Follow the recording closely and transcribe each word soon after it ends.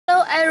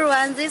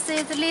everyone, this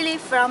is Lily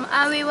from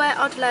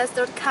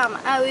ivoutlets.com,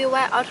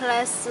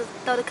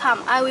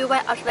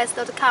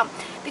 ivoutlets.com.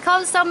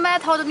 Because some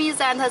man told me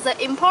that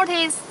the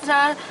important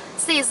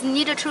things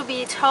need to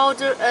be told,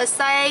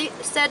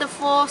 said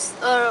for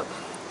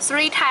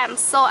 3 times,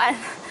 so I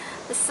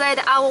said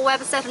our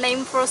website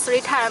name for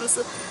 3 times.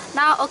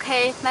 Now,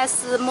 okay,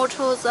 let's move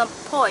to the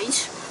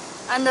point.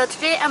 And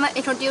today I'm going to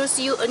introduce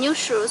you a new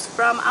shoes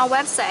from our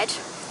website.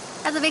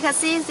 As we can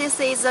see, this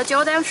is the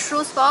Jordan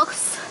shoes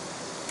box.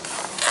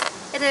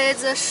 It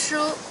is a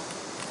shoe.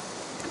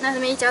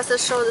 Let me just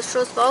show the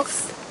shoes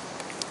box.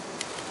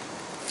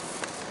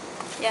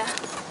 Yeah,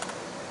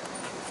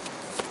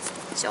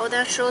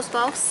 Jordan shoes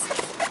box.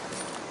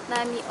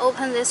 Let me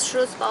open this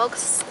shoes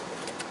box.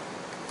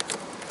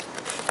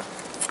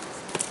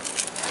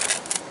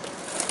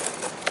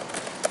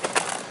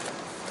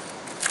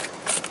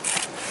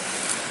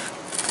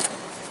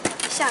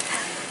 Okay.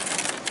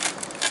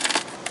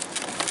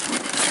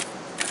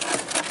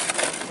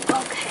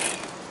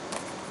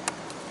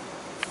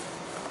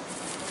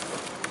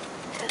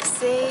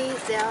 See,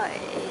 there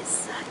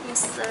is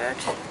insert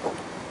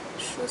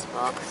shoes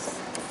box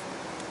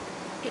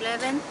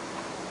 11.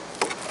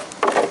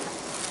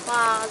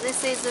 Wow,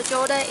 this is the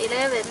Jordan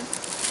 11.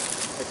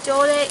 The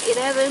Jordan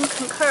 11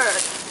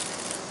 Concord.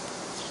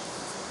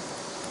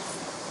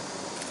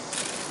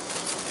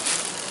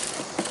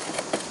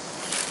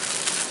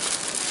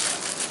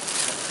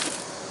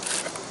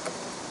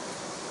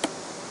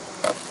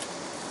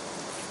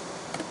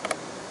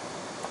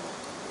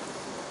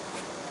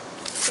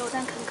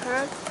 Jordan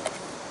Concord.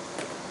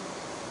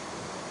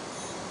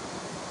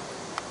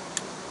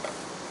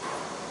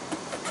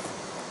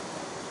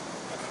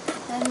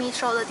 Let me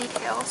show the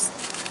details.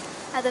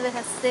 As we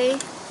can see,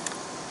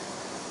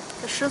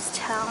 the shoes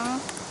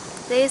tongue.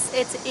 This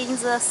is in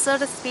the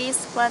third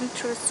space, 1,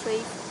 2,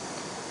 3.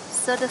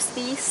 Third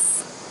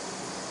space.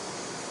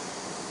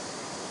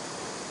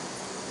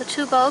 The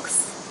shoe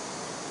box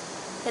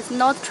is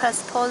not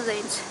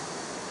transparent.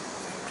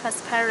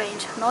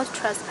 Not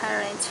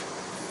transparent.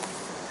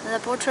 The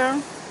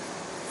bottom,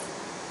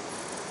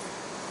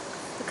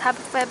 the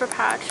carbon fiber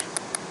part.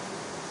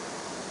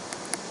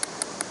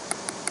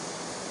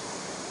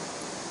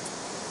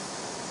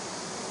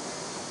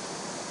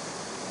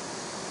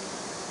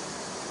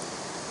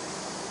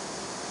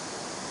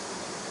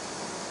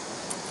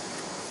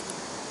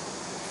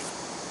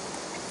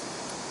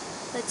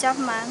 The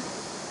Jumpman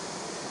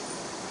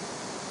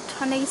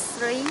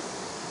 23.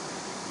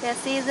 You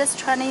see this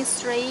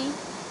 23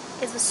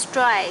 is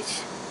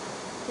straight,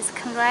 it's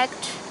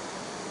correct,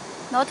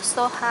 not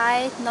so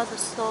high, not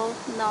so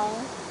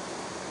low.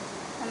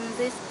 And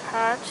this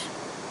part,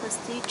 the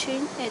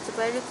stitching is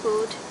very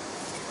good.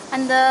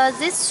 And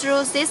this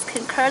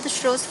Concord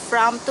shoes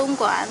from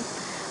Dongguan,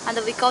 and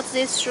we got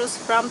these shoes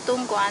from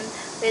Dongguan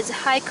with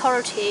high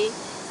quality,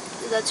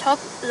 the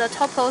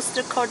topmost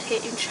quality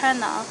in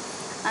China.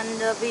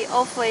 And we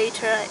offer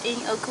it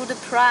in a good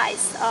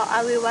price on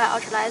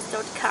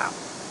ivoutlets.com.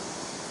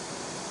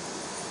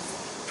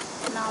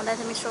 Now let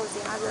me show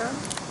the other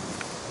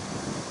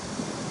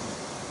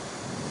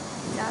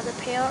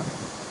pair.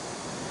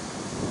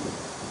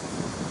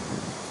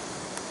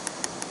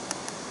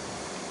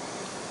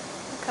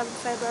 Carbon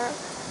fiber.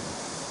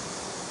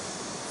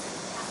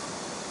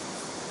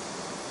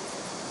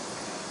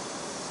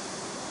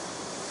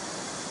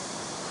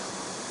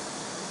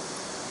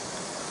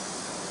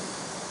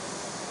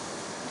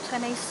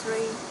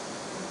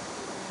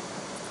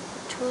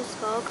 Shoes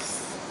box.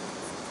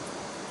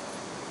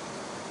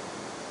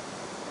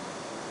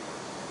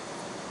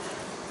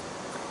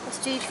 The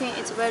stitching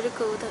is very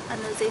good,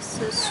 and this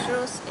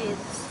shoes is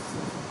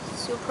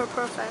super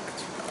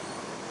perfect.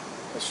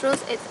 The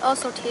shoes is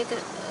also take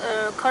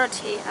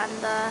quality,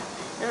 and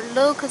it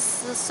looks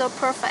so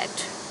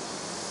perfect.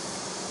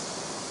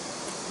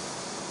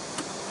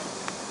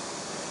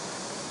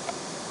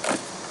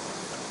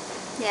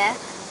 Yeah.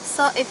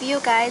 So if you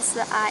guys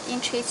are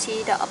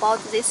interested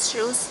about these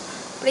shoes,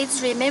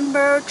 please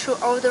remember to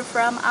order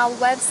from our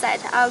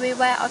website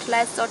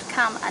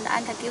ivoutlets.com, and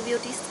I can give you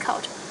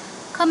discount.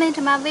 Comment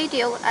my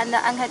video and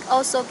I can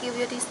also give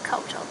you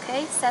discount.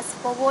 Okay, thanks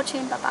for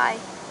watching. Bye bye.